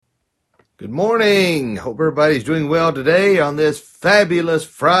Good morning. Hope everybody's doing well today on this fabulous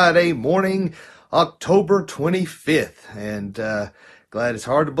Friday morning, October 25th. And glad it's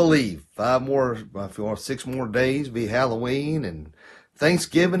hard to believe. 6 more days be Halloween and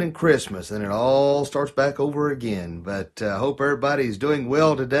Thanksgiving and Christmas, and it all starts back over again. But hope everybody's doing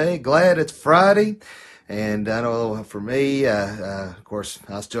well today. Glad it's Friday. And I know for me, of course,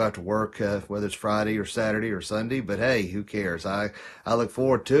 I still have to work, whether it's Friday or Saturday or Sunday. But hey, who cares? I look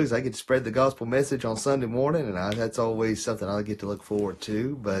forward to it because I get to spread the gospel message on Sunday morning, and that's always something I get to look forward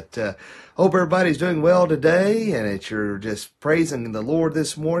to. But hope everybody's doing well today, and that you're just praising the Lord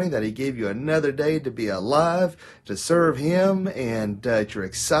this morning, that He gave you another day to be alive, to serve Him, and that you're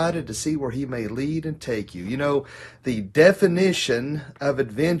excited to see where He may lead and take you. You know, the definition of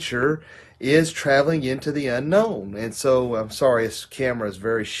adventure is traveling into the unknown. And so I'm sorry, this camera is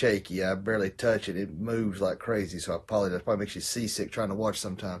very shaky. I barely touch it. It moves like crazy. So I apologize. It probably makes you seasick trying to watch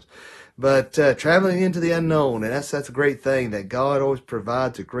sometimes. But traveling into the unknown, and that's a great thing, that God always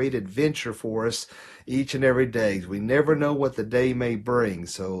provides a great adventure for us each and every day. We never know what the day may bring.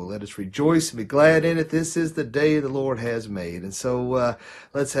 So let us rejoice and be glad in it. This is the day the Lord has made. And so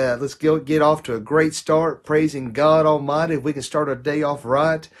let's get off to a great start, praising God Almighty. If we can start our day off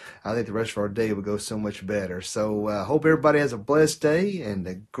right, I think the rest of our day will go so much better. So hope everybody has a blessed day and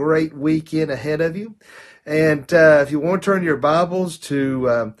a great weekend ahead of you. And if you want to turn your Bibles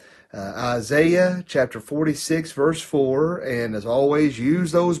to Isaiah chapter 46, verse 4, and as always,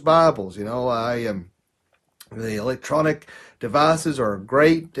 use those Bibles. You know, the electronic devices are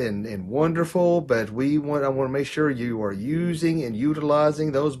great and wonderful, but I want to make sure you are using and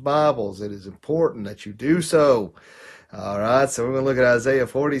utilizing those Bibles. It is important that you do so. All right, so we're going to look at Isaiah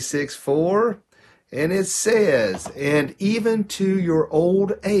 46, 4, and it says, "And even to your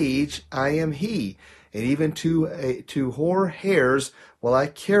old age I am He, and even to hoar hairs will I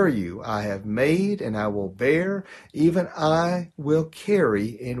carry you. I have made and I will bear, even I will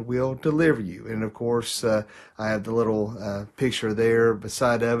carry and will deliver you." And of course, I have the little picture there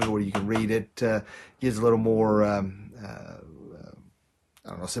beside of it where you can read it. Gives a little more I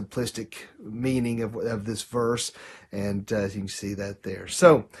don't know, simplistic meaning of this verse, and you can see that there.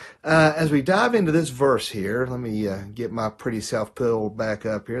 So, as we dive into this verse here, let me get my pretty self pulled back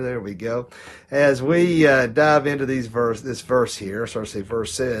up here. There we go. As we dive into this verse here, so I say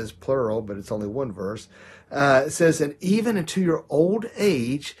verse says plural, but it's only one verse. It says, "And even into your old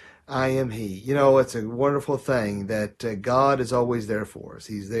age I am He." You know, it's a wonderful thing that God is always there for us.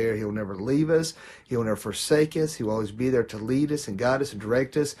 He's there. He'll never leave us. He'll never forsake us. He'll always be there to lead us and guide us and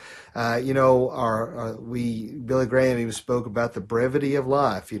direct us. You know, Billy Graham even spoke about the brevity of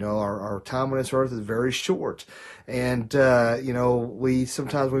life. You know, our time on this earth is very short. And, you know,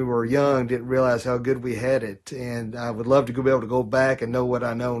 sometimes when we were young didn't realize how good we had it. And I would love to be able to go back and know what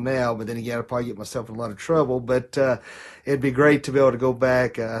I know now, but then again, I'd probably get myself in a lot of trouble. But it'd be great to be able to go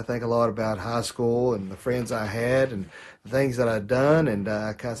back. I think a lot about high school and the friends I had and the things that I'd done. And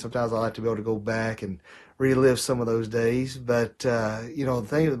sometimes I like to be able to go back and relive some of those days. But, you know, the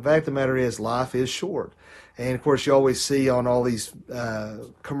fact of the matter is life is short. And, of course, you always see on all these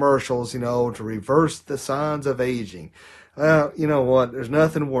commercials, you know, to reverse the signs of aging. Well, you know what? There's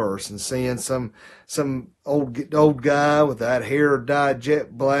nothing worse than seeing some old guy with that hair dyed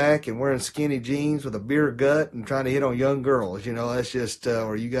jet black and wearing skinny jeans with a beer gut and trying to hit on young girls. You know, that's just,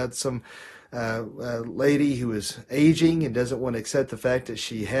 or you got some lady who is aging and doesn't want to accept the fact that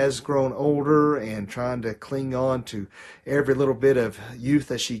she has grown older and trying to cling on to every little bit of youth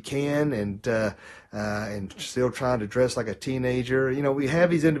that she can, and still trying to dress like a teenager. You know, we have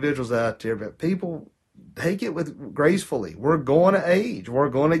these individuals out there, but people take it with gracefully. We're going to age. We're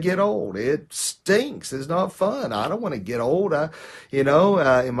going to get old. It stinks. It's not fun. I don't want to get old. In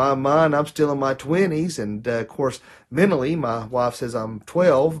my mind, I'm still in my 20s, and of course, mentally, my wife says I'm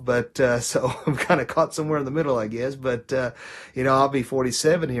 12, but so I'm kind of caught somewhere in the middle, I guess. But you know, I'll be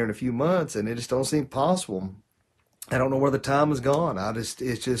 47 here in a few months, and it just don't seem possible. I don't know where the time has gone.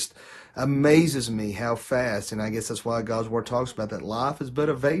 It just amazes me how fast, and I guess that's why God's Word talks about that life is but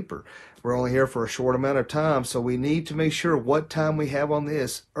a vapor. We're only here for a short amount of time, so we need to make sure what time we have on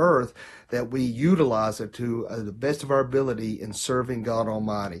this earth that we utilize it to the best of our ability in serving God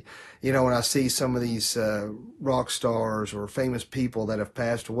Almighty. You know, when I see some of these rock stars or famous people that have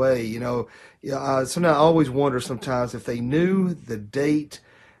passed away, you know, sometimes I always wonder sometimes if they knew the date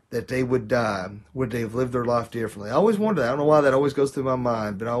that they would die, would they have lived their life differently? I always wonder that. I don't know why that always goes through my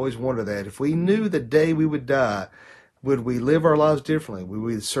mind, but I always wonder that. If we knew the day we would die, would we live our lives differently? Would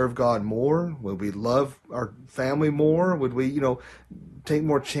we serve God more? Would we love our family more? Would we, you know, take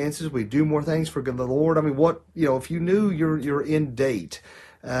more chances? Would we do more things for the Lord? I mean, if you knew your end date,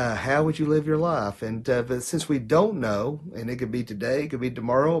 how would you live your life? And but since we don't know, and it could be today, it could be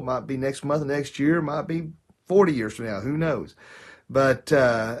tomorrow, it might be next month, next year, it might be 40 years from now, who knows? But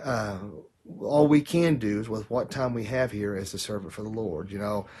all we can do is with what time we have here is to serve it for the Lord. You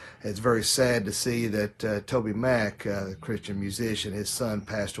know, it's very sad to see that Toby Mac, the Christian musician, his son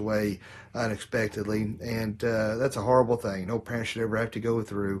passed away unexpectedly, and that's a horrible thing. No parent should ever have to go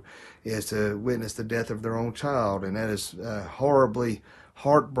through is to witness the death of their own child, and that is horribly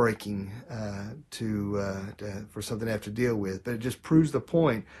heartbreaking for something to have to deal with. But it just proves the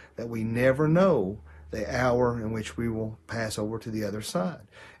point that we never know the hour in which we will pass over to the other side.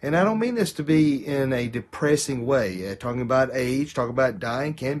 And I don't mean this to be in a depressing way. Talking about age, talking about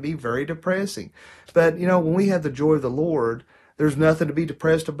dying can be very depressing. But, you know, when we have the joy of the Lord, there's nothing to be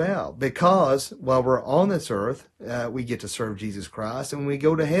depressed about, because while we're on this earth, we get to serve Jesus Christ. And when we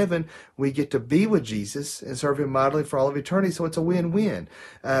go to heaven, we get to be with Jesus and serve him mightily for all of eternity. So it's a win-win.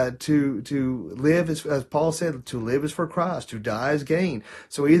 To live, as Paul said, to live is for Christ, to die is gain.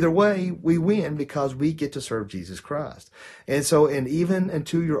 So either way, we win because we get to serve Jesus Christ. And so, and even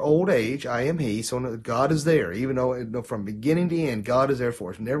unto your old age, I am he. So God is there. Even though from beginning to end, God is there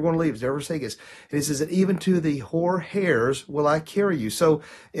for us. Never going to leave us, never forsake us. And he says that even to the hoar hairs will I carry you. So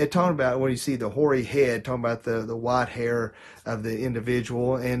talking about when you see the hoary head, talking about the white hair of the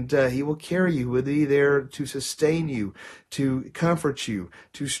individual, and he will carry you, will be there to sustain you, to comfort you,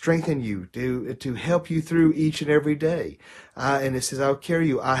 to strengthen you, to help you through each and every day. And it says, I'll carry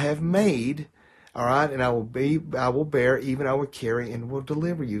you. I have made, all right, and I will bear, even I will carry and will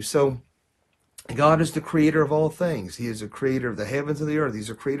deliver you. So God is the creator of all things. He is the creator of the heavens and the earth. He's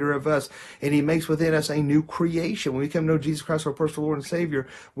the creator of us. And he makes within us a new creation. When we come to know Jesus Christ, our personal Lord and Savior,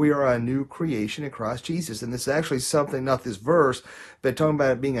 we are a new creation in Christ Jesus. And this is actually something, not this verse, but talking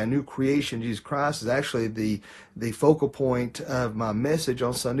about it being a new creation in Jesus Christ is actually the focal point of my message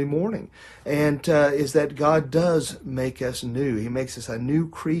on Sunday morning. And is that God does make us new. He makes us a new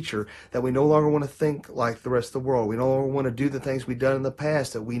creature, that we no longer want to think like the rest of the world. We no longer want to do the things we've done in the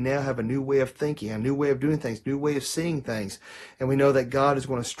past, that we now have a new way of thinking, a new way of doing things, new way of seeing things. And we know that God is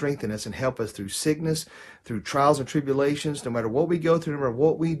going to strengthen us and help us through sickness, through trials and tribulations. No matter what we go through, no matter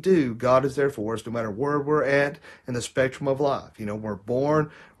what we do, God is there for us, no matter where we're at in the spectrum of life. You know, we're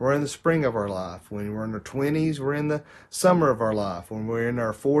born, we're in the spring of our life. When we're in our 20s, we're in the summer of our life. When we're in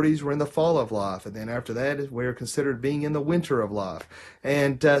our 40s, we're in the fall of life. And then after that, we're considered being in the winter of life.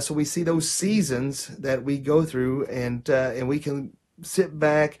 And so we see those seasons that we go through, and we can sit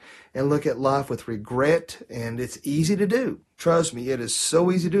back and look at life with regret, and it's easy to do. Trust me, it is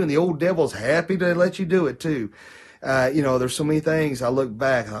so easy to do, and the old devil's happy to let you do it too. You know, there's so many things I look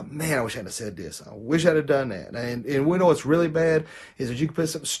back, I thought, man, I wish I'd have said this. I wish I'd have done that. And we know what's really bad is that you can put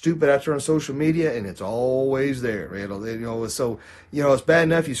something stupid out there on social media, and it's always there. So, it's bad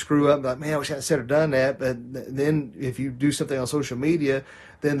enough you screw up, like, man, I wish I'd said or done that. But then if you do something on social media,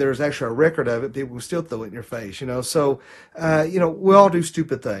 then there's actually a record of it. People will still throw it in your face, So, we all do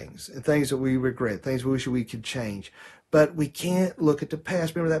stupid things, and things that we regret, things we wish we could change. But we can't look at the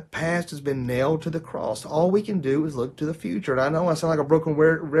past. Remember, that past has been nailed to the cross. All we can do is look to the future. And I know I sound like a broken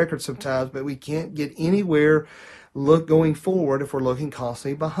record sometimes, but we can't get anywhere going forward if we're looking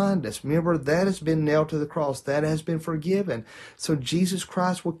constantly behind us. Remember, that has been nailed to the cross. That has been forgiven. So Jesus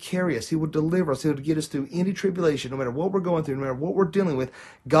Christ will carry us. He will deliver us. He will get us through any tribulation. No matter what we're going through, no matter what we're dealing with,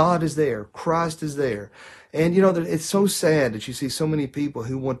 God is there. Christ is there. And, it's so sad that you see so many people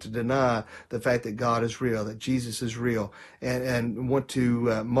who want to deny the fact that God is real, that Jesus is real, and want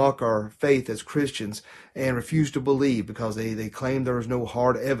to mock our faith as Christians and refuse to believe because they claim there is no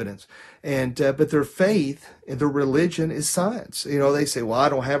hard evidence. And but their faith and their religion is science. They say, well, I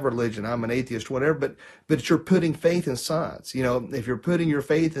don't have religion, I'm an atheist, whatever, but you're putting faith in science. If you're putting your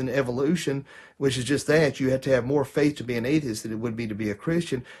faith in evolution, which is just that, you have to have more faith to be an atheist than it would be to be a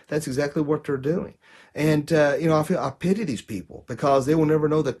Christian. That's exactly what they're doing. And, I pity these people because they will never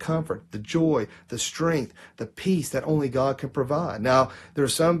know the comfort, the joy, the strength, the peace that only God can provide. Now,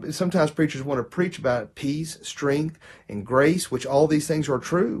 sometimes preachers want to preach about peace, strength, and grace, which all these things are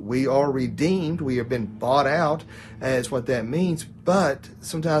true. We are redeemed. We have been bought out, is what that means. But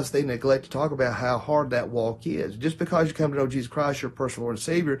sometimes they neglect to talk about how hard that walk is. Just because you come to know Jesus Christ, your personal Lord and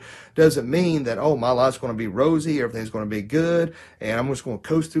Savior, doesn't mean that, my life's going to be rosy, everything's going to be good, and I'm just going to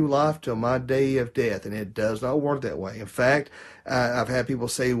coast through life till my day of death. And it does not work that way. In fact, I've had people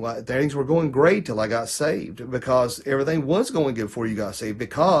say, well, things were going great till I got saved, because everything was going good before you got saved,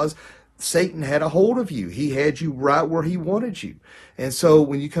 because Satan had a hold of you. He had you right where he wanted you. And so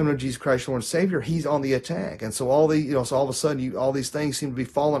when you come to Jesus Christ, Lord and Savior, he's on the attack. And so so all of a sudden, all these things seem to be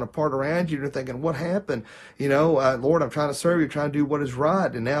falling apart around you. You're thinking, what happened? Lord, I'm trying to serve you, trying to do what is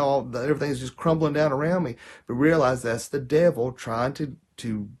right. And now everything's just crumbling down around me. But realize that's the devil trying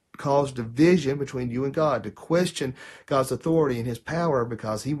to cause division between you and God, to question God's authority and his power,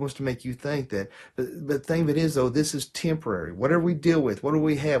 because he wants to make you think that. But the thing of it is, though, this is temporary. Whatever we deal with, whatever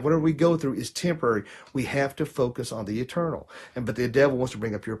we have, whatever we go through is temporary. We have to focus on the eternal. But the devil wants to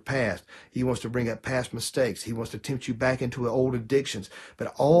bring up your past. He wants to bring up past mistakes. He wants to tempt you back into old addictions.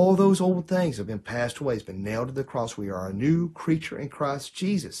 But all those old things have been passed away. It's been nailed to the cross. We are a new creature in Christ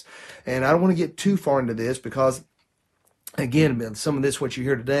Jesus. And I don't want to get too far into this, because again, some of this, what you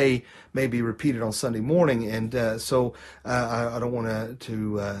hear today, may be repeated on Sunday morning, and so I don't want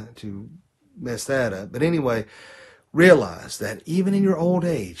to mess that up. But anyway, realize that even in your old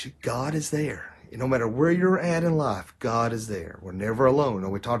age, God is there. No matter where you're at in life, God is there. We're never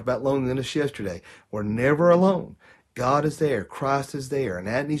alone. We talked about loneliness yesterday. We're never alone. God is there. Christ is there. And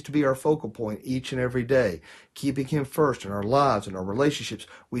that needs to be our focal point each and every day. Keeping him first in our lives and our relationships.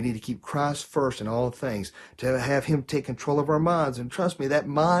 We need to keep Christ first in all things. To have him take control of our minds. And trust me, that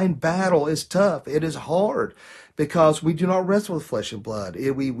mind battle is tough. It is hard, because we do not wrestle with flesh and blood.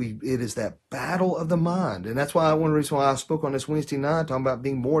 It is that battle of the mind. And that's why one reason why I spoke on this Wednesday night, talking about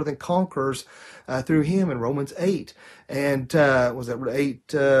being more than conquerors through him in Romans 8. And was that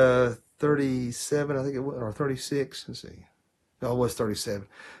 8... 37, I think it was, or 36. Let's see. No, it was 37.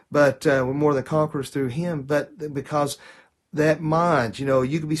 But we're more than conquerors through him. But because that mind,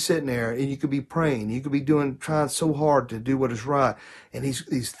 you could be sitting there and you could be praying. You could be trying so hard to do what is right. And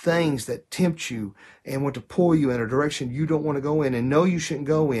these things that tempt you and want to pull you in a direction you don't want to go in and know you shouldn't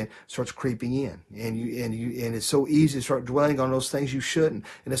go in, starts creeping in. And it's so easy to start dwelling on those things you shouldn't.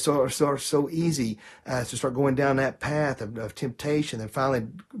 And it's so easy to start going down that path of temptation and finally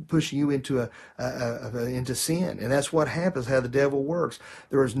pushing you into into sin. And that's what happens, how the devil works.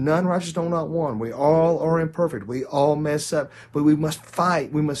 There is none righteous, no, not one. We all are imperfect. We all mess up. But we must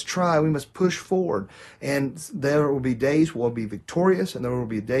fight. We must try. We must push forward. And there will be days we'll be victorious, and there will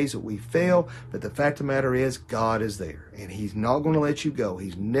be days that we fail. But the fact of the matter is, God is there, and he's not going to let you go.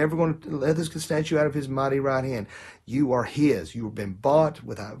 He's never going to let this snatch you out of his mighty right hand. You are his. You have been bought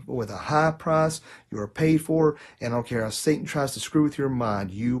with a high price. You are paid for, and I don't care how Satan tries to screw with your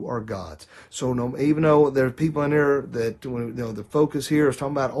mind, you are God's. So even though there are people in there that the focus here is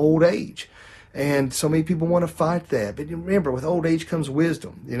talking about old age, and so many people want to fight that. But remember, with old age comes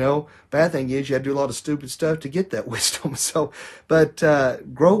wisdom. Bad thing is you have to do a lot of stupid stuff to get that wisdom. But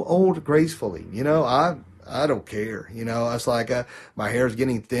grow old gracefully. I don't care. It's like my hair is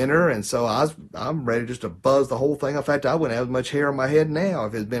getting thinner, and so I'm ready just to buzz the whole thing. In fact, I wouldn't have as much hair on my head now.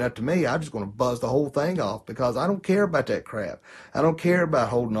 If it's been up to me, I'm just going to buzz the whole thing off, because I don't care about that crap. I don't care about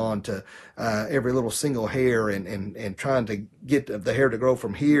holding on to every little single hair and trying to get the hair to grow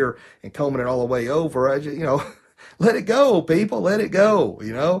from here and combing it all the way over. I just, let it go, people. Let it go.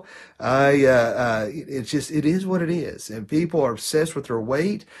 It is what it is. And people are obsessed with their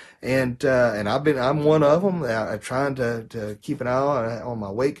weight. And I'm one of them. I'm trying to keep an eye on my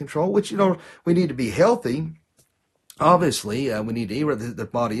weight control, which, we need to be healthy. Obviously, we need to eat. The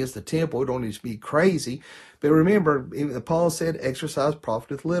body is the temple. We don't need to be crazy. But remember, Paul said, exercise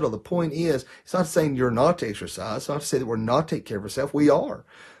profiteth little. The point is, it's not saying you're not to exercise. It's not to say that we're not taking care of ourselves. We are.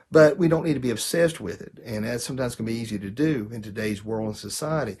 But we don't need to be obsessed with it. And that sometimes can be easy to do in today's world and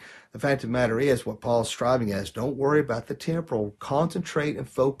society. The fact of the matter is, what Paul's striving at is, don't worry about the temporal. Concentrate and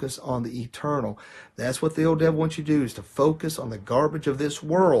focus on the eternal. That's what the old devil wants you to do, is to focus on the garbage of this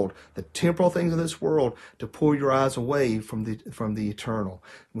world, the temporal things of this world, to pull your eyes away from the eternal.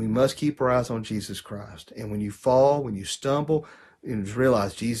 We must keep our eyes on Jesus Christ. And when you fall, when you stumble, just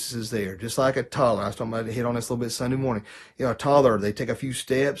realize Jesus is there. Just like a toddler. I was talking about, hit on this a little bit Sunday morning. A toddler, they take a few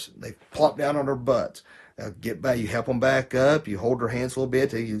steps, they plop down on their butts. Get back, you help them back up, you hold their hands a little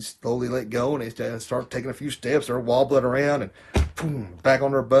bit, they slowly let go, and they start taking a few steps, they're wobbling around, and boom, back on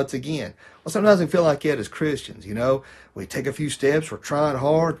their butts again. Well, sometimes we feel like that as Christians, We take a few steps, we're trying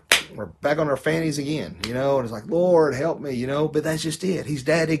hard, we're back on our fannies again, and it's like, Lord, help me, But that's just it. He's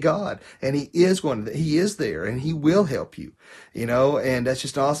Daddy God, and He is there, and He will help you, And that's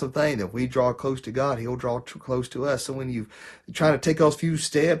just an awesome thing, that if we draw close to God, He'll draw close to us. So when you're trying to take those few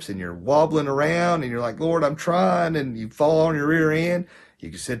steps, and you're wobbling around, and you're like, Lord, I'm trying, and you fall on your rear end, you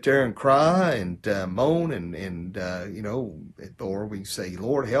can sit there and cry and moan and or we can say,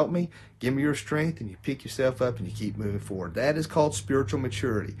 Lord, help me. give me your strength, and you pick yourself up and you keep moving forward. That is called spiritual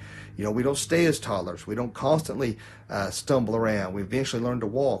maturity. We don't stay as toddlers. We don't constantly stumble around. We eventually learn to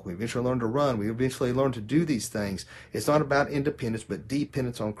walk. We eventually learn to run. We eventually learn to do these things. It's not about independence, but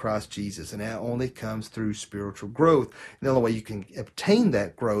dependence on Christ Jesus. And that only comes through spiritual growth. And the only way you can obtain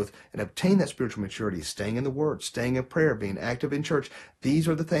that growth and obtain that spiritual maturity is staying in the Word, staying in prayer, being active in church. These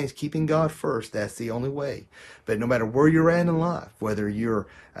are the things, keeping God first. That's the only way. But no matter where you're at in life, whether you're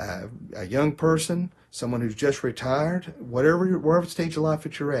a young person, someone who's just retired, wherever stage of life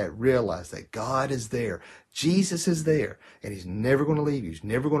that you're at, realize that God is there. Jesus is there, and He's never going to leave you. He's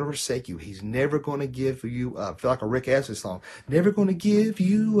never going to forsake you. He's never going to give you up. I feel like a Rick Astley song. Never going to give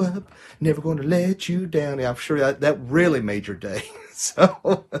you up. Never going to let you down. And I'm sure that really made your day.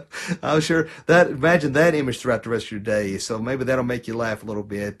 So I'm sure imagine that image throughout the rest of your day. So maybe that'll make you laugh a little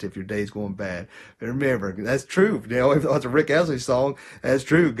bit if your day's going bad. But remember, that's true. If it's a Rick Astley song, that's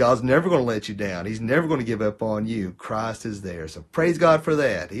true. God's never going to let you down. He's never going to give up on you. Christ is there. So praise God for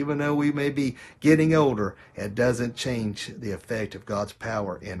that. Even though we may be getting older, it doesn't change the effect of God's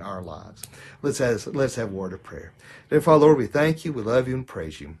power in our lives. Let's have a word of prayer. Dear Father, Lord, we thank you, we love you, and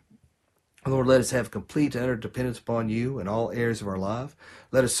praise you. Lord, let us have complete and utter dependence upon you in all areas of our life.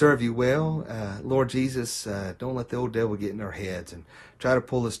 Let us serve you well. Lord Jesus, don't let the old devil get in our heads and try to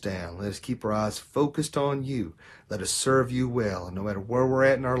pull us down. Let us keep our eyes focused on you. Let us serve you well. And no matter where we're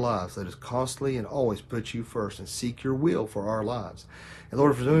at in our lives, let us constantly and always put you first and seek your will for our lives. And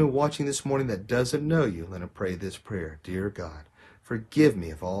Lord, if there's anyone watching this morning that doesn't know you, let them pray this prayer. Dear God, forgive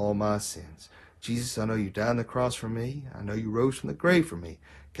me of all my sins. Jesus, I know you died on the cross for me. I know you rose from the grave for me.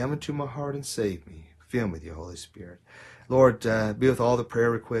 Come into my heart and save me. Fill me with your Holy Spirit. Lord, be with all the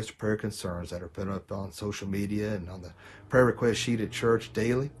prayer requests, prayer concerns that are put up on social media and on the prayer request sheet at church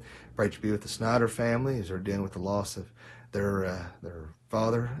daily. Pray to be with the Snyder family as they're dealing with the loss of their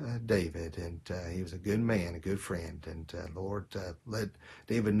father, David. And he was a good man, a good friend. And Lord, let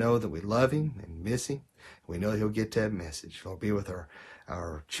David know that we love him and miss him. We know he'll get that message. Lord, be with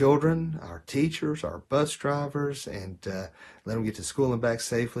our children, our teachers, our bus drivers, and let them get to school and back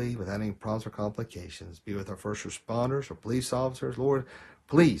safely without any problems or complications. Be with our first responders, our police officers. Lord,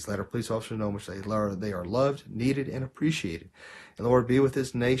 please let our police officers know how much they are loved, needed, and appreciated. And Lord, be with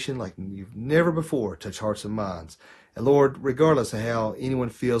this nation like you've never before touched hearts and minds. And Lord, regardless of how anyone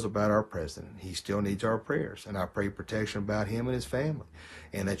feels about our president, he still needs our prayers. And I pray protection about him and his family,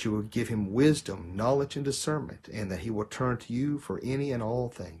 and that you will give him wisdom, knowledge, and discernment, and that he will turn to you for any and all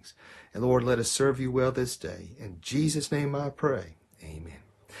things. And Lord, let us serve you well this day. In Jesus' name I pray. Amen.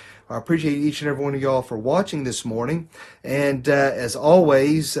 I appreciate each and every one of y'all for watching this morning. And as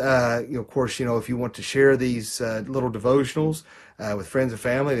always, of course, if you want to share these little devotionals with friends and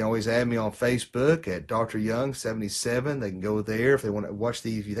family, they always add me on Facebook at Dr. Young 77. They can go there if they want to watch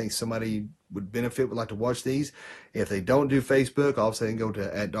these. If you think somebody would like to watch these. If they don't do Facebook, obviously they can go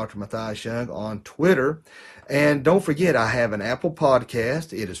to at Dr. Matthias Young on Twitter. And don't forget, I have an Apple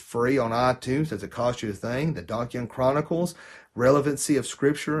podcast. It is free on iTunes. Doesn't cost you a thing. The Doc Young Chronicles. Relevancy of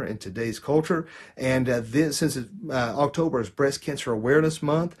Scripture in today's culture. And since October is Breast Cancer Awareness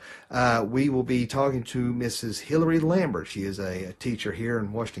Month, we will be talking to Mrs. Hillary Lambert. She is a teacher here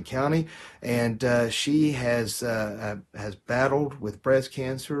in Washington County, and she has battled with breast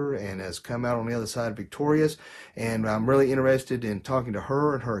cancer and has come out on the other side victorious. And I'm really interested in talking to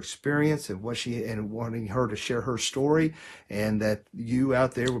her and her experience and wanting her to share her story, and that you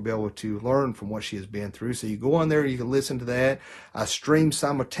out there will be able to learn from what she has been through. So you go on there, you can listen to that. I stream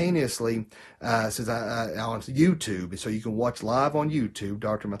simultaneously on YouTube, so you can watch live on YouTube,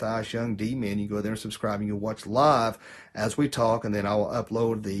 Dr. Matthias Young, D-Men. You go there and subscribe, and you can watch live as we talk, and then I will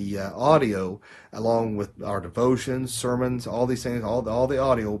upload the audio along with our devotions, sermons, all these things. All the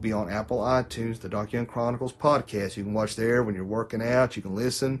audio will be on Apple iTunes, the Doc Young Chronicles podcast. You can watch there when you're working out. You can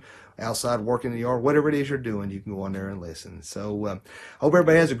listen outside working in the yard, whatever it is you're doing, you can go on there and listen. So hope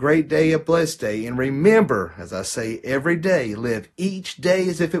everybody has a great day, a blessed day. And remember, as I say every day, live each day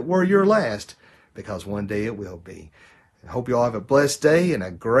as if it were your last, because one day it will be. I hope you all have a blessed day and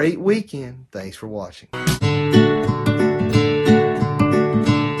a great weekend. Thanks for watching.